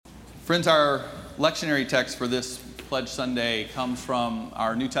Friends, our lectionary text for this Pledge Sunday comes from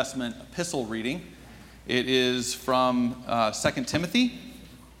our New Testament epistle reading. It is from 2 Timothy.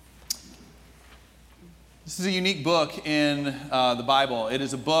 This is a unique book in the Bible. It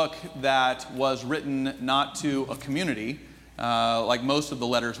is a book that was written not to a community, like most of the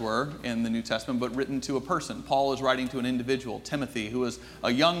letters were in the New Testament, but written to a person. Paul is writing to an individual, Timothy, who was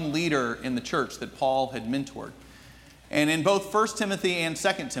a young leader in the church that Paul had mentored. And in both 1 Timothy and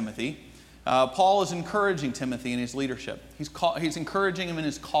 2 Timothy, Paul is encouraging Timothy in his leadership. He's encouraging him in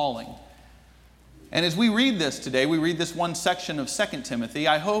his calling. And as we read this today, we read this one section of 2 Timothy,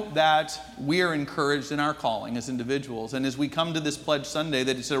 I hope that we are encouraged in our calling as individuals. And as we come to this Pledge Sunday,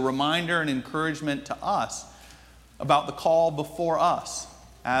 that it's a reminder and encouragement to us about the call before us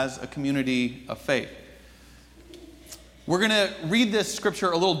as a community of faith. We're going to read this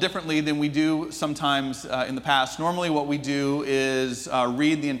scripture a little differently than we do sometimes in the past. Normally what we do is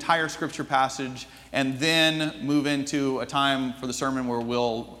read the entire scripture passage and then move into a time for the sermon where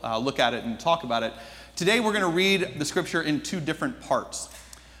we'll look at it and talk about it. Today we're going to read the scripture in two different parts.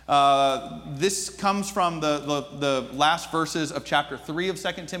 This comes from the last verses of chapter 3 of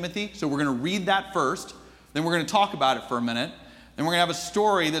 2 Timothy. So we're going to read that first, then we're going to talk about it for a minute. Then we're going to have a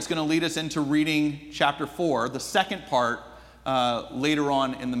story that's going to lead us into reading chapter 4, the second part, later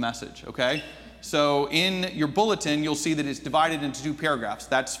on in the message, okay? So in your bulletin, you'll see that it's divided into two paragraphs.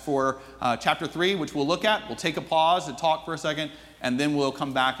 That's for chapter 3, which we'll look at. We'll take a pause and talk for a second, and then we'll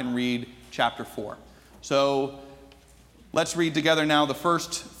come back and read chapter 4. So let's read together now the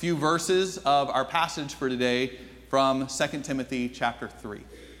first few verses of our passage for today from 2 Timothy chapter 3.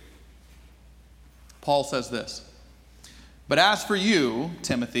 Paul says this, "But as for you,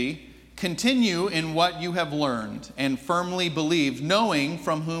 Timothy, continue in what you have learned and firmly believed, knowing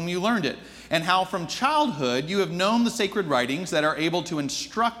from whom you learned it, and how from childhood you have known the sacred writings that are able to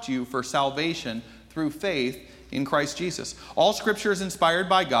instruct you for salvation through faith in Christ Jesus. All Scripture is inspired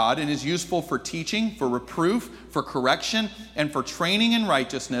by God and is useful for teaching, for reproof, for correction, and for training in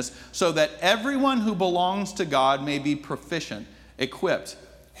righteousness, so that everyone who belongs to God may be proficient, equipped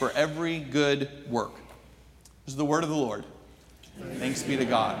for every good work." This is the word of the Lord. Thanks be to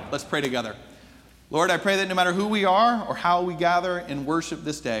God. Let's pray together. Lord, I pray that no matter who we are or how we gather and worship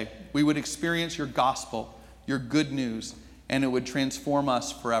this day, we would experience your gospel, your good news, and it would transform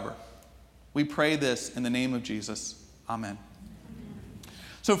us forever. We pray this in the name of Jesus. Amen.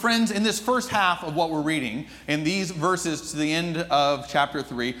 So friends, in this first half of what we're reading, in these verses to the end of chapter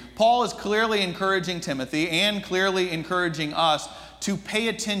 3, Paul is clearly encouraging Timothy and clearly encouraging us to pay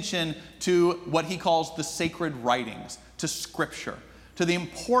attention to what he calls the sacred writings, to Scripture, to the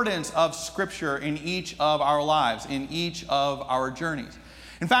importance of Scripture in each of our lives, in each of our journeys.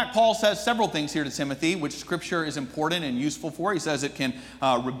 In fact, Paul says several things here to Timothy, which Scripture is important and useful for. He says it can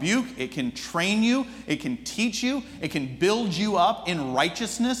rebuke, it can train you, it can teach you, it can build you up in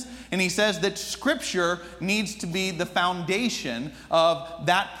righteousness. And he says that Scripture needs to be the foundation of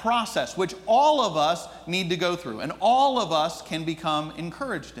that process, which all of us need to go through, and all of us can become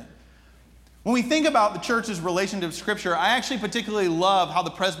encouraged in. When we think about the church's relationship to Scripture, I actually particularly love how the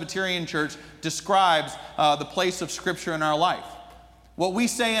Presbyterian Church describes the place of Scripture in our life. What we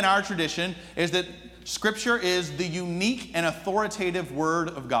say in our tradition is that Scripture is the unique and authoritative Word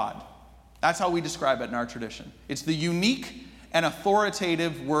of God. That's how we describe it in our tradition. It's the unique and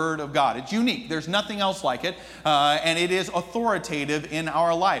authoritative Word of God. It's unique. There's nothing else like it. And it is authoritative in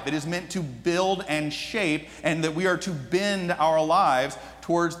our life. It is meant to build and shape, and that we are to bend our lives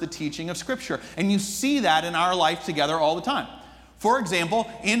towards the teaching of Scripture. And you see that in our life together all the time. For example,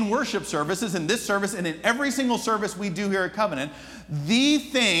 in worship services, in this service, and in every single service we do here at Covenant, the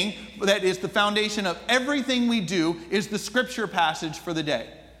thing that is the foundation of everything we do is the Scripture passage for the day.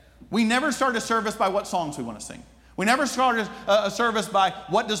 We never start a service by what songs we want to sing. We never start a service by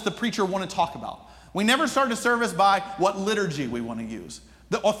what does the preacher want to talk about. We never start a service by what liturgy we want to use.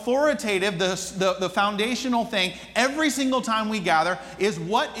 The authoritative, the foundational thing every single time we gather is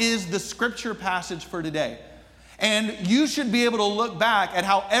what is the Scripture passage for today. And you should be able to look back at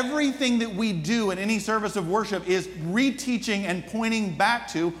how everything that we do in any service of worship is reteaching and pointing back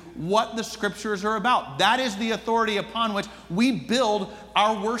to what the Scriptures are about. That is the authority upon which we build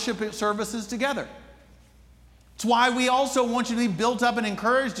our worship services together. It's why we also want you to be built up and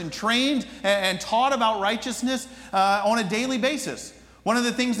encouraged and trained and taught about righteousness on a daily basis. One of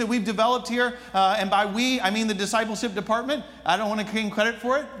the things that we've developed here, and by we, I mean the discipleship department, I don't want to claim credit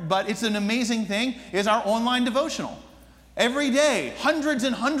for it, but it's an amazing thing, is our online devotional. Every day, hundreds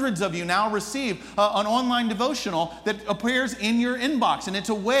and hundreds of you now receive an online devotional that appears in your inbox. And it's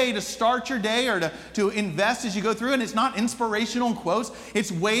a way to start your day or to invest as you go through. And it's not inspirational quotes.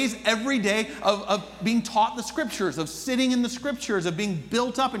 It's ways every day of being taught the Scriptures, of sitting in the Scriptures, of being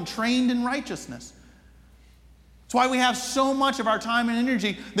built up and trained in righteousness. That's why we have so much of our time and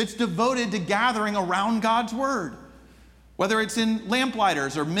energy that's devoted to gathering around God's Word. Whether it's in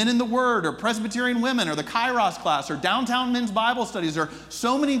Lamplighters or Men in the Word or Presbyterian Women or the Kairos class or Downtown Men's Bible Studies or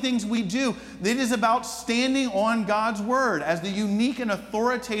so many things we do, it is about standing on God's Word as the unique and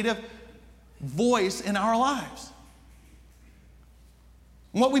authoritative voice in our lives.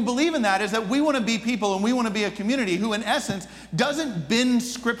 And what we believe in that is that we want to be people and we want to be a community who in essence doesn't bend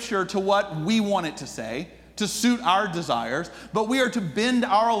Scripture to what we want it to say, to suit our desires, but we are to bend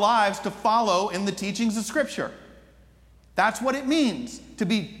our lives to follow in the teachings of Scripture. That's what it means to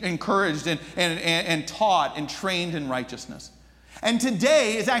be encouraged and taught and trained in righteousness. And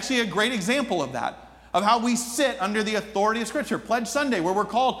today is actually a great example of that, of how we sit under the authority of Scripture. Pledge Sunday, where we're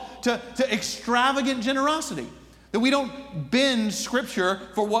called to extravagant generosity. That we don't bend Scripture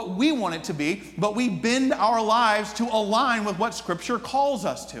for what we want it to be, but we bend our lives to align with what Scripture calls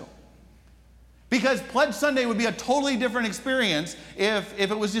us to. Because Pledge Sunday would be a totally different experience if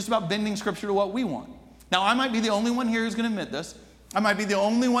it was just about bending Scripture to what we want. Now, I might be the only one here who's going to admit this. I might be the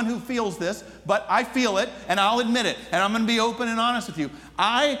only one who feels this, but I feel it, and I'll admit it, and I'm going to be open and honest with you.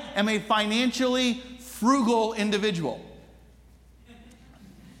 I am a financially frugal individual.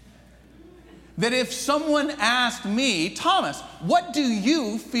 That if someone asked me, Thomas, what do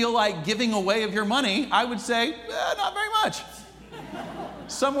you feel like giving away of your money? I would say, not very much.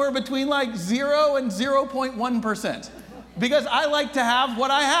 Somewhere between like 0 and 0.1%. Because I like to have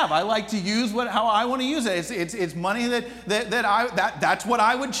what I have. I like to use how I want to use it. It's money that's what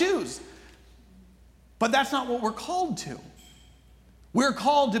I would choose. But that's not what we're called to. We're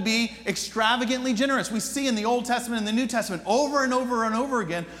called to be extravagantly generous. We see in the Old Testament and the New Testament over and over and over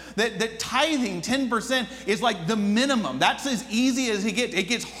again that tithing 10% is like the minimum. That's as easy as it gets. It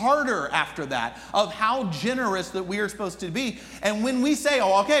gets harder after that of how generous that we are supposed to be. And when we say,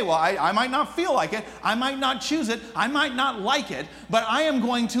 oh, okay, well, I might not feel like it. I might not choose it. I might not like it. But I am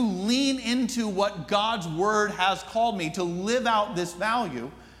going to lean into what God's Word has called me to live out this value.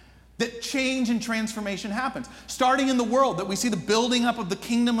 That change and transformation happens. Starting in the world, that we see the building up of the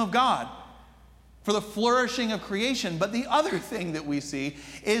kingdom of God for the flourishing of creation. But the other thing that we see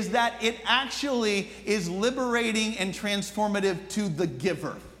is that it actually is liberating and transformative to the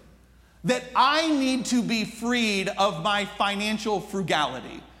giver. That I need to be freed of my financial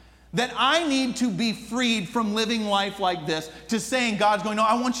frugality. That I need to be freed from living life like this to saying, God's going, no,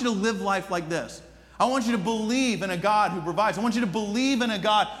 I want you to live life like this. I want you to believe in a God who provides. I want you to believe in a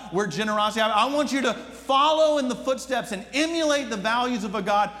God where generosity, I want you to follow in the footsteps and emulate the values of a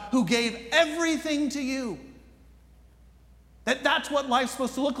God who gave everything to you. That's what life's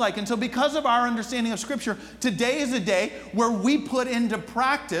supposed to look like. And so because of our understanding of Scripture, today is a day where we put into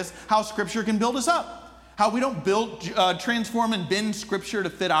practice how Scripture can build us up. How we don't transform and bend Scripture to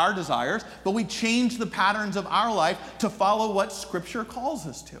fit our desires, but we change the patterns of our life to follow what Scripture calls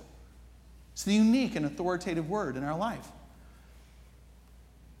us to. It's the unique and authoritative Word in our life.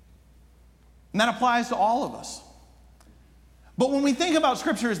 And that applies to all of us. But when we think about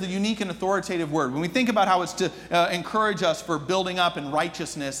Scripture as the unique and authoritative Word, when we think about how it's to encourage us for building up in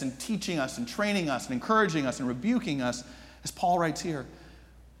righteousness and teaching us and training us and encouraging us and rebuking us, as Paul writes here,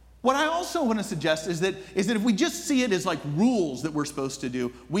 what I also want to suggest is that if we just see it as like rules that we're supposed to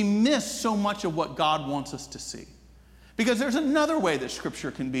do, we miss so much of what God wants us to see. Because there's another way that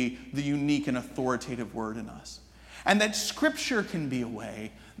Scripture can be the unique and authoritative Word in us. And that Scripture can be a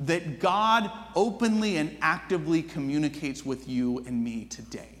way that God openly and actively communicates with you and me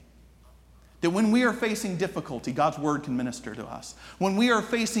today. That when we are facing difficulty, God's Word can minister to us. When we are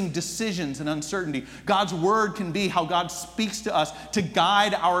facing decisions and uncertainty, God's Word can be how God speaks to us to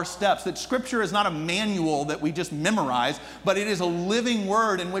guide our steps. That Scripture is not a manual that we just memorize, but it is a living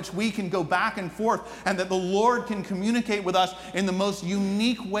Word in which we can go back and forth, and that the Lord can communicate with us in the most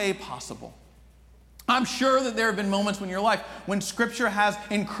unique way possible. I'm sure that there have been moments in your life when Scripture has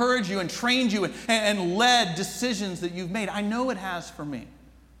encouraged you and trained you and led decisions that you've made. I know it has for me.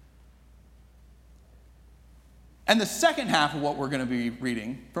 And the second half of what we're going to be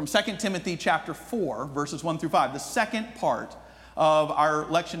reading from 2 Timothy chapter 4, verses 1 through 5, the second part of our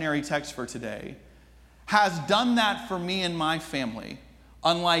lectionary text for today, has done that for me and my family,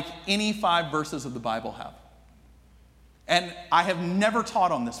 unlike any 5 verses of the Bible have. And I have never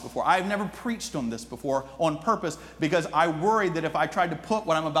taught on this before. I have never preached on this before on purpose because I worried that if I tried to put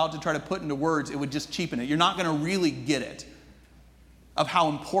what I'm about to try to put into words, it would just cheapen it. You're not going to really get it of how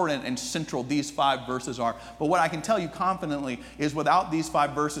important and central these 5 verses are. But what I can tell you confidently is without these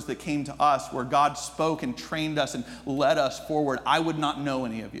 5 verses that came to us where God spoke and trained us and led us forward, I would not know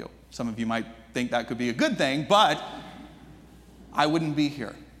any of you. Some of you might think that could be a good thing, but I wouldn't be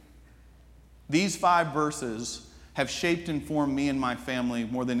here. These 5 verses have shaped and formed me and my family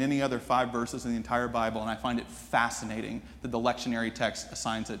more than any other 5 verses in the entire Bible, and I find it fascinating that the lectionary text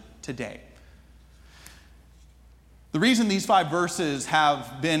assigns it today. The reason these 5 verses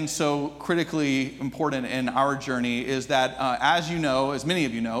have been so critically important in our journey is that, as you know, as many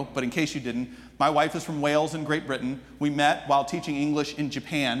of you know, but in case you didn't, my wife is from Wales in Great Britain. We met while teaching English in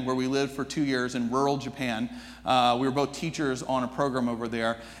Japan, where we lived for 2 years in rural Japan. We were both teachers on a program over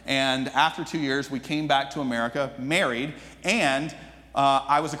there. And after 2 years, we came back to America, married, and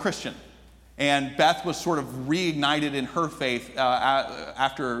I was a Christian. And Beth was sort of reignited in her faith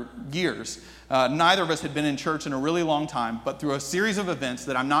after years. Neither of us had been in church in a really long time, but through a series of events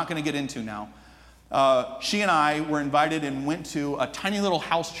that I'm not going to get into now, she and I were invited and went to a tiny little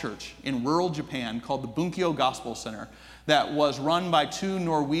house church in rural Japan called the Bunkyo Gospel Center that was run by 2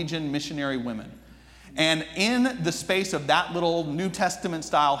 Norwegian missionary women. And in the space of that little New Testament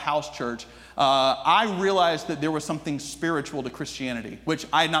style house church, I realized that there was something spiritual to Christianity, which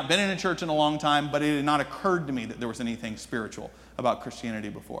I had not been in a church in a long time, but it had not occurred to me that there was anything spiritual about Christianity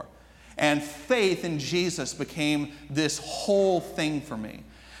before. And faith in Jesus became this whole thing for me.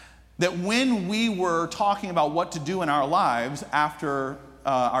 That when we were talking about what to do in our lives after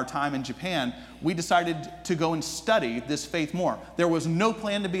our time in Japan, we decided to go and study this faith more. There was no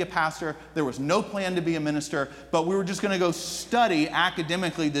plan to be a pastor. There was no plan to be a minister. But we were just going to go study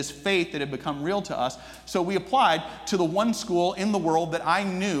academically this faith that had become real to us. So we applied to the one school in the world that I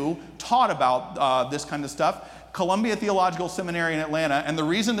knew taught about this kind of stuff, Columbia Theological Seminary in Atlanta. And the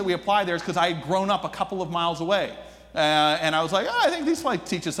reason that we applied there is because I had grown up a couple of miles away. And I was like, I think these like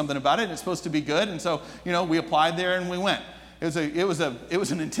teach us something about it. And it's supposed to be good. And so, we applied there and we went. It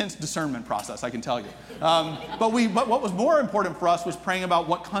was an intense discernment process, I can tell you. But what was more important for us was praying about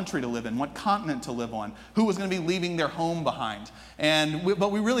what country to live in, what continent to live on, who was going to be leaving their home behind.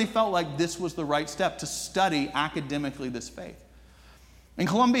 But we really felt like this was the right step to study academically this faith. And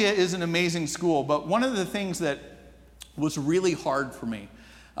Columbia is an amazing school, but one of the things that was really hard for me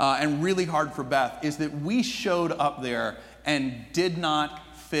and really hard for Beth is that we showed up there and did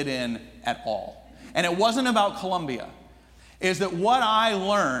not fit in at all. And it wasn't about Columbia. Is that what I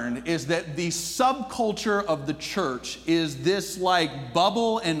learned is that the subculture of the church is this like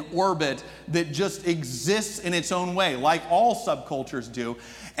bubble and orbit that just exists in its own way, like all subcultures do.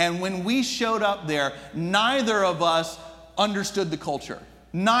 And when we showed up there, neither of us understood the culture.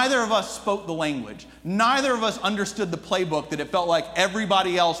 Neither of us spoke the language. Neither of us understood the playbook that it felt like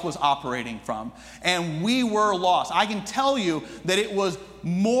everybody else was operating from. And we were lost. I can tell you that it was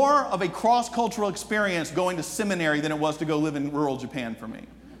more of a cross-cultural experience going to seminary than it was to go live in rural Japan for me.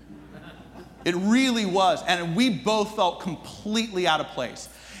 It really was. And we both felt completely out of place.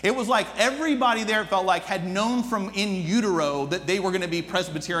 It was like everybody there felt like had known from in utero that they were going to be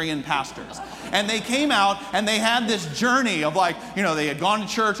Presbyterian pastors. And they came out and they had this journey of they had gone to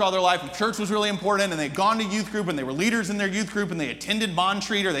church all their life and church was really important, and they'd gone to youth group and they were leaders in their youth group and they attended Bond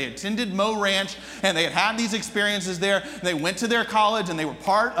Street or they attended Moe Ranch and they had these experiences there. They went to their college and they were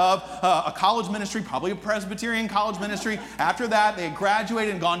part of a college ministry, probably a Presbyterian college ministry. After that, they had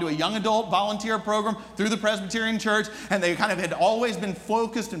graduated and gone to a young adult volunteer program through the Presbyterian church, and they kind of had always been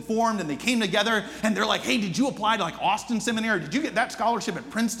focused and formed, and they came together and they're like, hey, did you apply to Austin Seminary? Did you get that scholarship at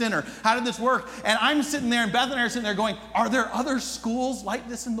Princeton? Or how did this work? And I'm sitting there and Beth and I are sitting there going, are there other schools like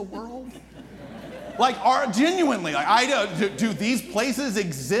this in the world? Genuinely, do these places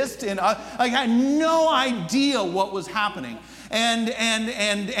exist? I had no idea what was happening. And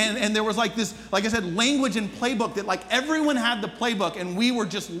there was this, like I said, language and playbook that everyone had the playbook and we were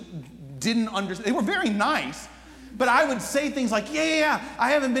just didn't understand. They were very nice. But I would say things like, yeah,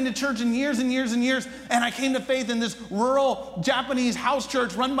 I haven't been to church in years and years and years, and I came to faith in this rural Japanese house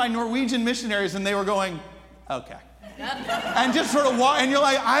church run by Norwegian missionaries, and they were going, okay. And just sort of walk, and you're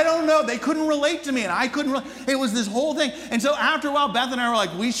like, I don't know. They couldn't relate to me, and I couldn't it was this whole thing. And so after a while, Beth and I were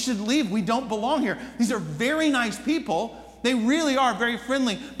like, we should leave. We don't belong here. These are very nice people. They really are very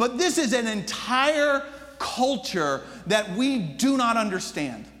friendly. But this is an entire culture that we do not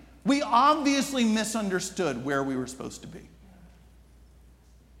understand. We obviously misunderstood where we were supposed to be.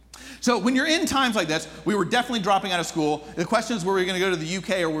 So when you're in times like this, we were definitely dropping out of school. The question is, were we going to go to the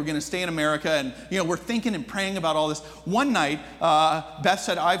UK or we're going to stay in America? And, we're thinking and praying about all this. One night, Beth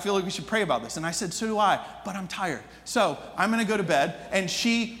said, I feel like we should pray about this. And I said, so do I, but I'm tired. So I'm going to go to bed. And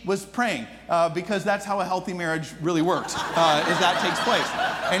she was praying because that's how a healthy marriage really works, is that takes place.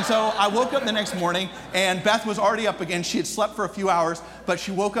 And so I woke up the next morning and Beth was already up again. She had slept for a few hours, but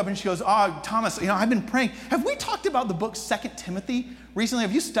she woke up and she goes, Thomas, I've been praying. Have we talked about the book 2 Timothy recently?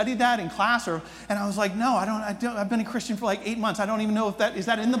 Have you studied that in class? And I was like, no, I don't. I've been a Christian for like 8 months. I don't even know if is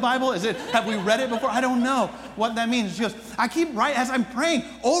that in the Bible? Have we read it before? I don't know what that means. She goes, I keep as I'm praying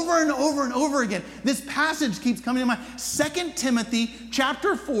over and over and over again, this passage keeps coming to mind. 2 Timothy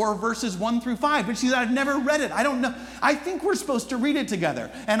chapter 4, verses 1 through 5. But she said, I've never read it. I don't know. I think we're supposed to read it together.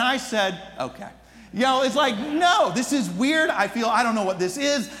 And I said, okay. It's like, no, this is weird. I don't know what this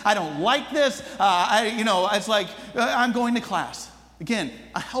is. I don't like this. It's like, I'm going to class. Again,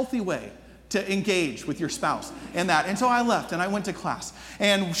 a healthy way to engage with your spouse in that. And so I left and I went to class.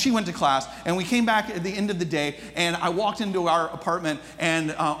 And she went to class. And we came back at the end of the day. And I walked into our apartment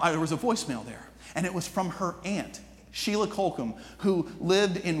and there was a voicemail there. And it was from her aunt, Sheila Colcom, who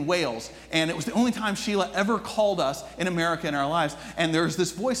lived in Wales. And it was the only time Sheila ever called us in America in our lives. And there's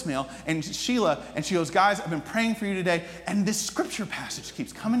this voicemail, and Sheila, and she goes, guys, I've been praying for you today, and this scripture passage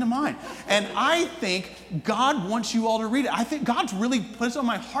keeps coming to mind. And I think God wants you all to read it. I think God's really put it on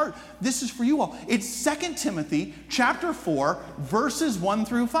my heart. This is for you all. It's 2 Timothy chapter 4, verses 1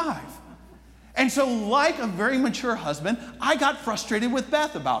 through 5. And so like a very mature husband, I got frustrated with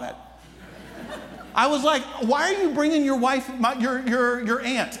Beth about it. I was like, why are you bringing your wife, your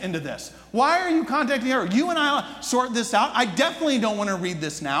aunt into this? Why are you contacting her? You and I sort this out. I definitely don't want to read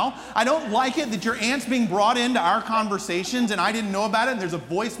this now. I don't like it that your aunt's being brought into our conversations and I didn't know about it. And there's a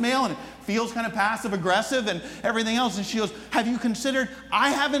voicemail and it feels kind of passive aggressive and everything else. And she goes, have you considered,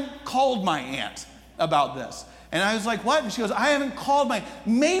 I haven't called my aunt about this. And I was like, what? And she goes, I haven't called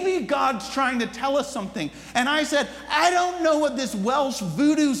maybe God's trying to tell us something. And I said, I don't know what this Welsh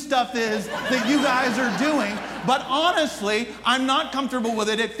voodoo stuff is that you guys are doing, but honestly, I'm not comfortable with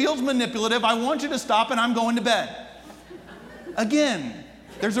it. It feels manipulative. I want you to stop and I'm going to bed. Again,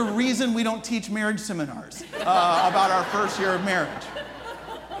 there's a reason we don't teach marriage seminars about our first year of marriage.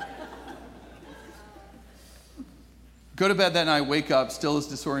 Go to bed that night, wake up, still as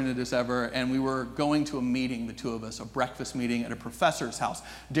disoriented as ever, and we were going to a meeting, the two of us, a breakfast meeting at a professor's house,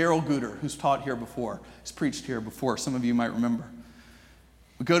 Daryl Guter, who's taught here before, has preached here before. Some of you might remember.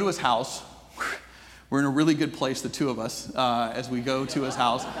 We go to his house. We're in a really good place, the two of us, as we go to his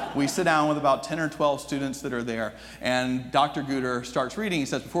house. We sit down with about 10 or 12 students that are there, and Dr. Guter starts reading. He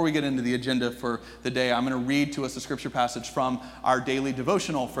says, before we get into the agenda for the day, I'm going to read to us a scripture passage from our daily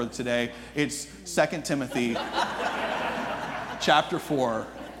devotional for today. It's 2 Timothy chapter 4,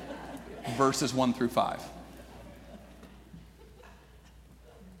 verses 1 through 5.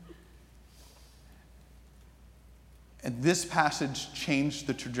 And this passage changed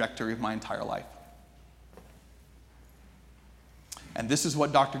the trajectory of my entire life. And this is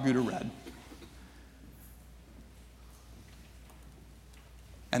what Dr. Guter read.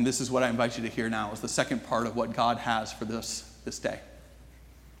 And this is what I invite you to hear now, is the second part of what God has for this day.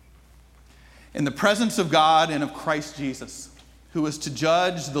 In the presence of God and of Christ Jesus, who is to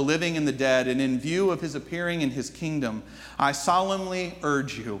judge the living and the dead, and in view of his appearing in his kingdom, I solemnly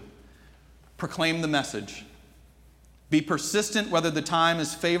urge you, proclaim the message. Be persistent whether the time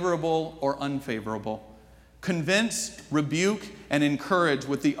is favorable or unfavorable. Convince, rebuke, and encourage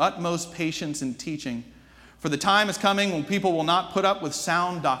with the utmost patience and teaching. For the time is coming when people will not put up with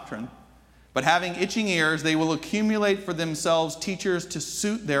sound doctrine, but having itching ears, they will accumulate for themselves teachers to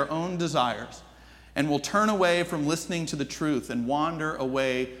suit their own desires, and will turn away from listening to the truth and wander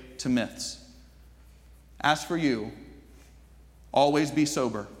away to myths. As for you, always be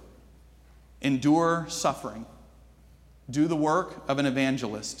sober, endure suffering, do the work of an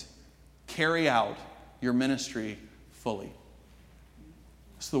evangelist, carry out your ministry fully.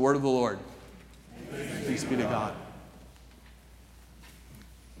 It's the word of the Lord. Peace be to God.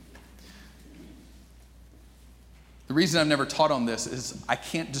 The reason I've never taught on this is I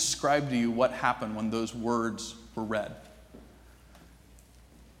can't describe to you what happened when those words were read.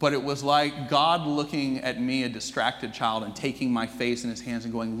 But it was like God looking at me, a distracted child, and taking my face in his hands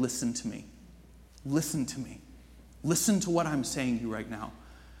and going, listen to me. Listen to me. Listen to what I'm saying to you right now.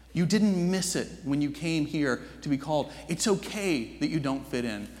 You didn't miss it when you came here to be called. It's okay that you don't fit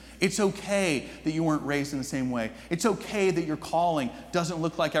in. It's okay that you weren't raised in the same way. It's okay that your calling doesn't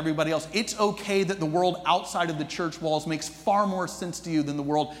look like everybody else. It's okay that the world outside of the church walls makes far more sense to you than the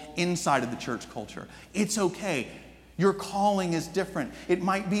world inside of the church culture. It's okay. Your calling is different. It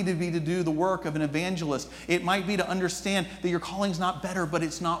might be to do the work of an evangelist. It might be to understand that your calling's not better, but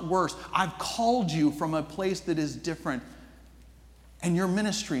it's not worse. I've called you from a place that is different, and your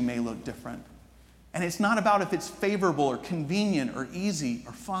ministry may look different. And it's not about if it's favorable or convenient or easy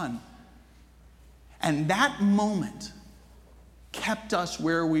or fun. And that moment kept us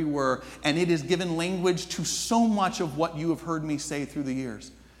where we were, and it has given language to so much of what you have heard me say through the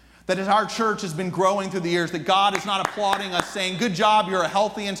years. That as our church has been growing through the years, that God is not applauding us saying, good job, you're a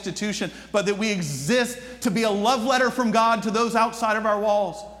healthy institution, but that we exist to be a love letter from God to those outside of our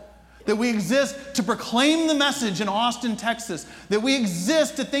walls. That we exist to proclaim the message in Austin, Texas. That we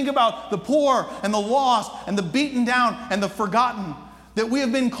exist to think about the poor and the lost and the beaten down and the forgotten. That we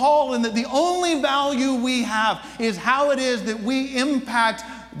have been called, and that the only value we have is how it is that we impact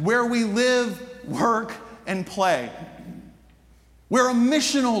where we live, work, and play. We're a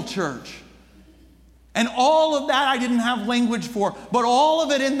missional church. And all of that I didn't have language for, but all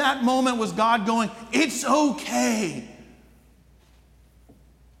of it in that moment was God going, it's okay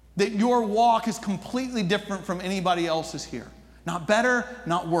that your walk is completely different from anybody else's here. Not better,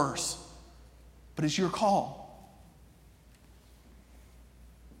 not worse, but it's your call.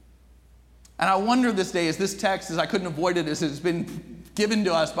 And I wonder this day, as this text, as I couldn't avoid it, as it's been given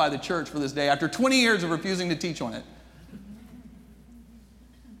to us by the church for this day, after 20 years of refusing to teach on it,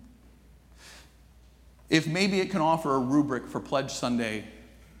 if maybe it can offer a rubric for Pledge Sunday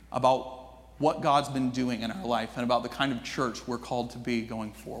about what God's been doing in our life and about the kind of church we're called to be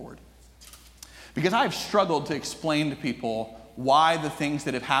going forward. Because I've struggled to explain to people why the things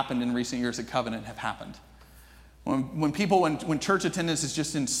that have happened in recent years at Covenant have happened. When church attendance is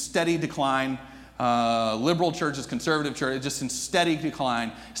just in steady decline, liberal churches, conservative churches, just in steady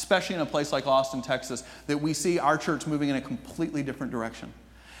decline, especially in a place like Austin, Texas, that we see our church moving in a completely different direction.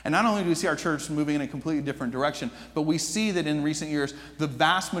 And not only do we see our church moving in a completely different direction, but we see that in recent years, the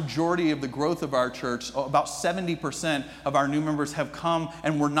vast majority of the growth of our church, about 70% of our new members have come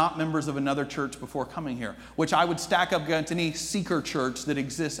and were not members of another church before coming here, which I would stack up against any seeker church that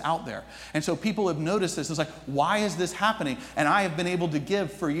exists out there. And so people have noticed this. It's like, why is this happening? And I have been able to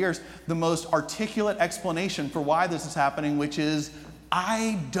give for years the most articulate explanation for why this is happening, which is,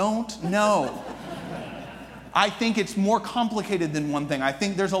 I don't know. I think it's more complicated than one thing. I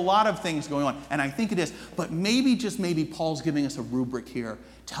think there's a lot of things going on, and I think it is. But maybe, just maybe, Paul's giving us a rubric here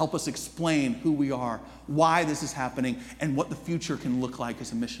to help us explain who we are, why this is happening, and what the future can look like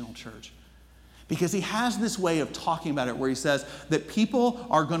as a missional church. Because he has this way of talking about it where he says that people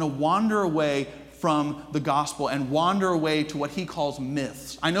are going to wander away from the gospel and wander away to what he calls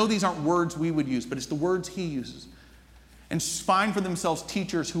myths. I know these aren't words we would use, but it's the words he uses. And find for themselves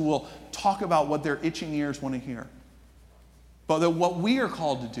teachers who will talk about what their itching ears want to hear. But that what we are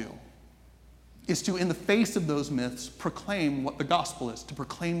called to do is to, in the face of those myths, proclaim what the gospel is, to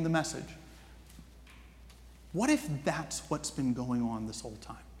proclaim the message. What if that's what's been going on this whole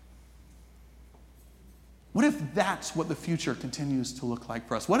time? What if that's what the future continues to look like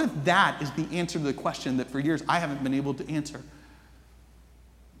for us? What if that is the answer to the question that for years I haven't been able to answer?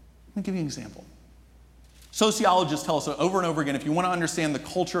 Let me give you an example. Sociologists tell us over and over again, if you want to understand the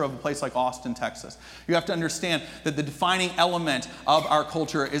culture of a place like Austin, Texas, you have to understand that the defining element of our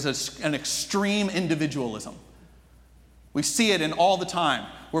culture is an extreme individualism. We see it in all the time,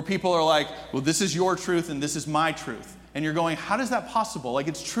 where people are like, well, this is your truth and this is my truth. And you're going, how is that possible? Like,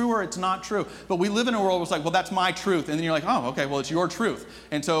 it's true or it's not true. But we live in a world where it's like, well, that's my truth. And then you're like, oh, okay, well, it's your truth.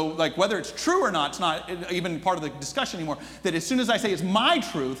 And so, like, whether it's true or not, it's not even part of the discussion anymore. That as soon as I say it's my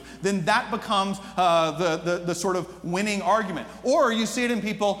truth, then that becomes the sort of winning argument. Or you see it in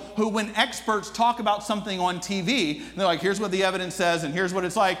people who, when experts talk about something on TV, they're like, here's what the evidence says, and here's what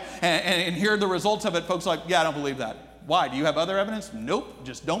it's like, and here are the results of it. Folks are like, yeah, I don't believe that. Why? Do you have other evidence? Nope,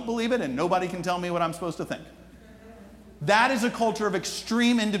 just don't believe it, and nobody can tell me what I'm supposed to think. That is a culture of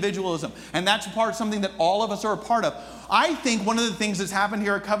extreme individualism, and that's something that all of us are a part of. I think one of the things that's happened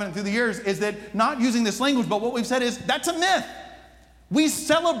here at Covenant through the years is that, not using this language, but what we've said is, that's a myth. We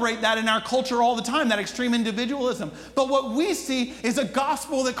celebrate that in our culture all the time, that extreme individualism. But what we see is a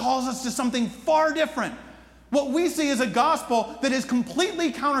gospel that calls us to something far different. What we see is a gospel that is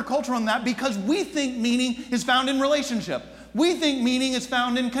completely countercultural in that, because we think meaning is found in relationship. We think meaning is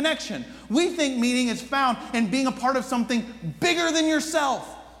found in connection. We think meaning is found in being a part of something bigger than yourself.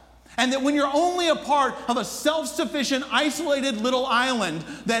 And that when you're only a part of a self-sufficient, isolated little island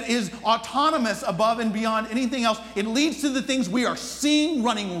that is autonomous above and beyond anything else, it leads to the things we are seeing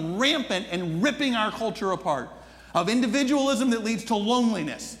running rampant and ripping our culture apart. Of individualism that leads to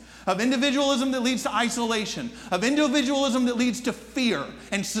loneliness. of individualism that leads to isolation, of individualism that leads to fear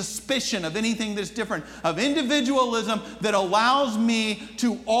and suspicion of anything that's different, of individualism that allows me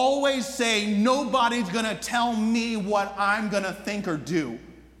to always say, nobody's going to tell me what I'm going to think or do.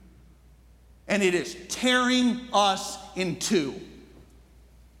 And it is tearing us in two.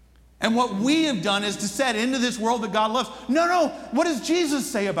 And what we have done is to set into this world that God loves. No, what does Jesus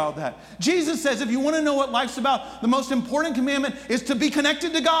say about that? Jesus says if you want to know what life's about, the most important commandment is to be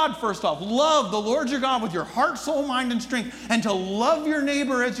connected to God first off. Love the Lord your God with your heart, soul, mind, and strength, and to love your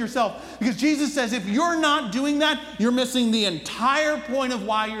neighbor as yourself. Because Jesus says if you're not doing that, you're missing the entire point of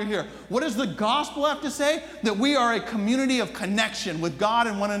why you're here. What does the gospel have to say? That we are a community of connection with God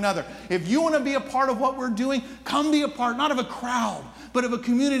and one another. If you want to be a part of what we're doing, come be a part, not of a crowd, but of a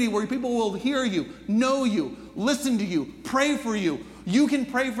community where people will hear you, know you, listen to you, pray for you. You can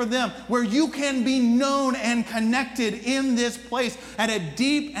pray for them, where you can be known and connected in this place at a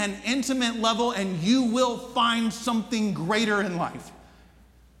deep and intimate level, and you will find something greater in life.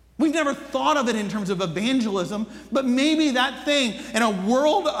 We've never thought of it in terms of evangelism, but maybe that thing in a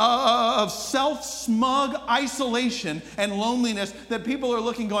world of self-smug isolation and loneliness that people are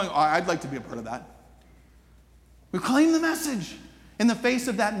looking going, oh, I'd like to be a part of that. We claim the message in the face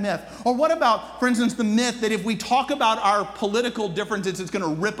of that myth. Or what about, for instance, the myth that if we talk about our political differences, it's going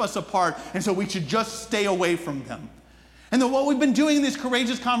to rip us apart, and so we should just stay away from them. And that what we've been doing in these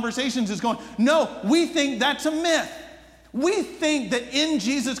courageous conversations is going, no, we think that's a myth. We think that in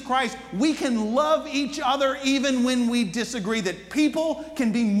Jesus Christ, we can love each other even when we disagree, that people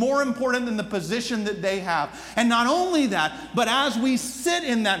can be more important than the position that they have. And not only that, but as we sit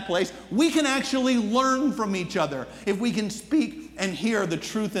in that place, we can actually learn from each other if we can speak and hear the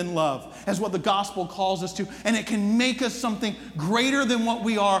truth in love, as what the gospel calls us to. And it can make us something greater than what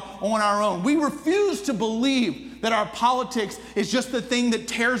we are on our own. We refuse to believe that our politics is just the thing that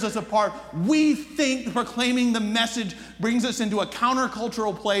tears us apart. We think proclaiming the message brings us into a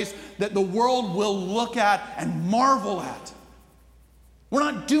countercultural place that the world will look at and marvel at. We're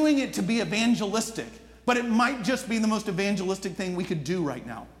not doing it to be evangelistic, but it might just be the most evangelistic thing we could do right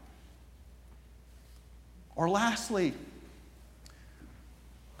now. Or lastly,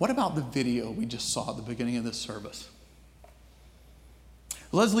 what about the video we just saw at the beginning of this service?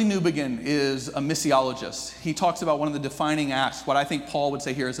 Lesslie Newbigin is a missiologist. He talks about one of the defining acts, what I think Paul would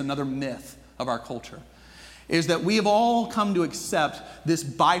say here is another myth of our culture, is that we have all come to accept this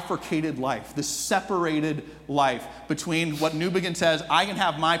bifurcated life, this separated life between what Newbigin says, I can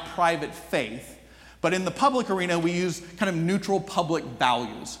have my private faith, but in the public arena, we use kind of neutral public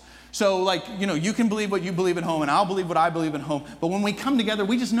values. So you can believe what you believe at home, and I'll believe what I believe at home, but when we come together,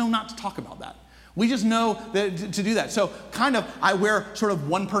 we just know not to talk about that. We just know that, to do that. So I wear sort of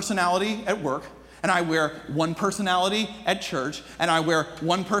one personality at work, and I wear one personality at church, and I wear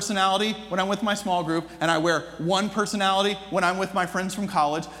one personality when I'm with my small group, and I wear one personality when I'm with my friends from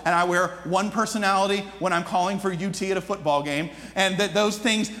college, and I wear one personality when I'm calling for UT at a football game, and that those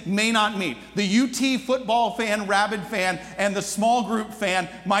things may not meet. The UT football fan, rabid fan, and the small group fan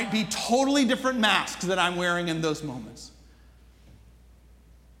might be totally different masks that I'm wearing in those moments.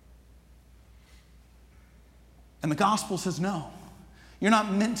 And the gospel says, no, you're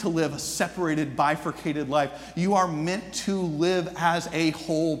not meant to live a separated, bifurcated life. You are meant to live as a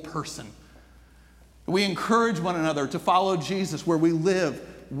whole person. We encourage one another to follow Jesus where we live,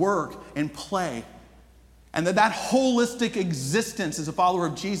 work, and play. And that holistic existence as a follower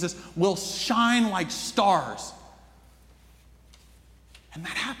of Jesus will shine like stars. And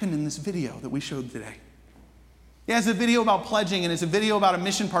that happened in this video that we showed today. Yeah, it's a video about pledging, and it's a video about a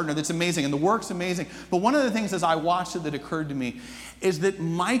mission partner that's amazing, and the work's amazing. But one of the things as I watched it that occurred to me is that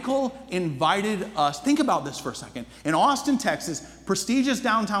Michael invited us, think about this for a second. In Austin, Texas, prestigious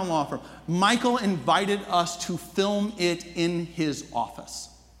downtown law firm, Michael invited us to film it in his office.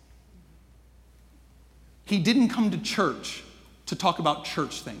 He didn't come to church to talk about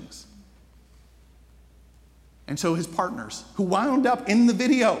church things. And so his partners, who wound up in the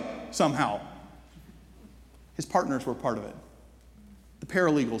video somehow, his partners were part of it. The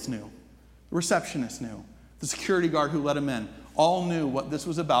paralegals knew. The receptionist knew. The security guard who let him in all knew what this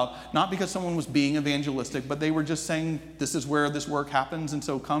was about, not because someone was being evangelistic, but they were just saying, this is where this work happens, and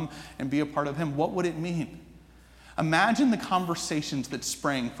so come and be a part of him. What would it mean? Imagine the conversations that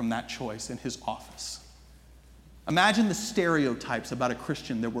sprang from that choice in his office. Imagine the stereotypes about a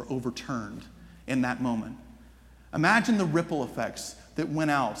Christian that were overturned in that moment. Imagine the ripple effects that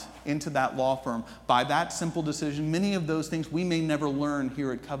went out into that law firm by that simple decision. Many of those things we may never learn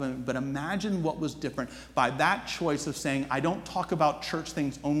here at Covenant, but imagine what was different by that choice of saying, I don't talk about church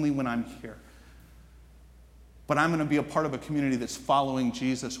things only when I'm here, but I'm going to be a part of a community that's following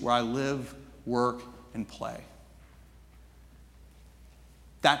Jesus where I live, work, and play.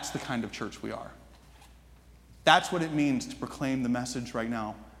 That's the kind of church we are. That's what it means to proclaim the message right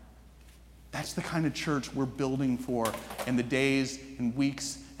now. That's the kind of church we're building for in the days and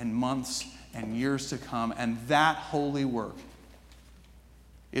weeks and months and years to come. And that holy work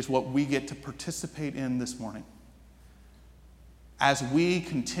is what we get to participate in this morning as we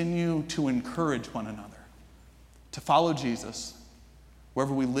continue to encourage one another to follow Jesus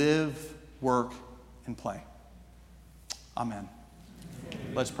wherever we live, work, and play. Amen.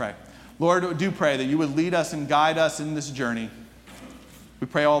 Let's pray. Lord, do pray that you would lead us and guide us in this journey. We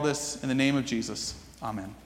pray all this in the name of Jesus. Amen.